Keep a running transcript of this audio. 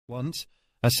Once,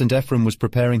 as Saint Ephraim was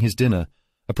preparing his dinner,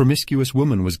 a promiscuous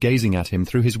woman was gazing at him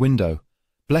through his window.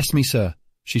 "Bless me, sir,"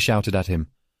 she shouted at him.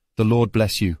 "The Lord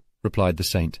bless you," replied the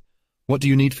saint. "What do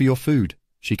you need for your food?"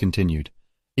 she continued.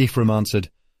 Ephrem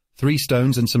answered, 3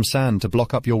 stones and some sand to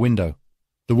block up your window."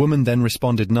 The woman then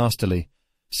responded nastily,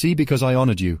 "See, because I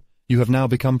honored you, you have now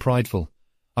become prideful.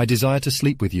 I desire to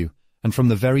sleep with you, and from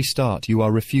the very start you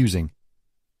are refusing."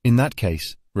 "In that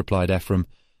case," replied Ephrem,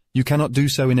 "you cannot do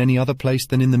so in any other place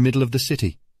than in the middle of the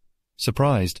city."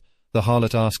 Surprised, the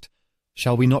harlot asked,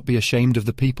 "Shall we not be ashamed of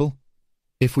the people?"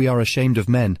 "If we are ashamed of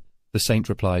men," the saint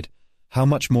replied, "how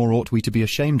much more ought we to be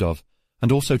ashamed of,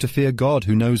 and also to fear God,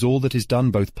 who knows all that is done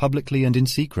both publicly and in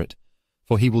secret,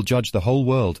 for he will judge the whole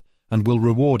world and will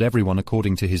reward everyone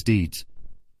according to his deeds."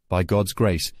 By God's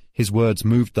grace, his words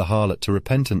moved the harlot to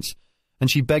repentance, and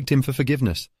she begged him for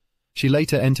forgiveness. She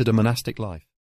later entered a monastic life.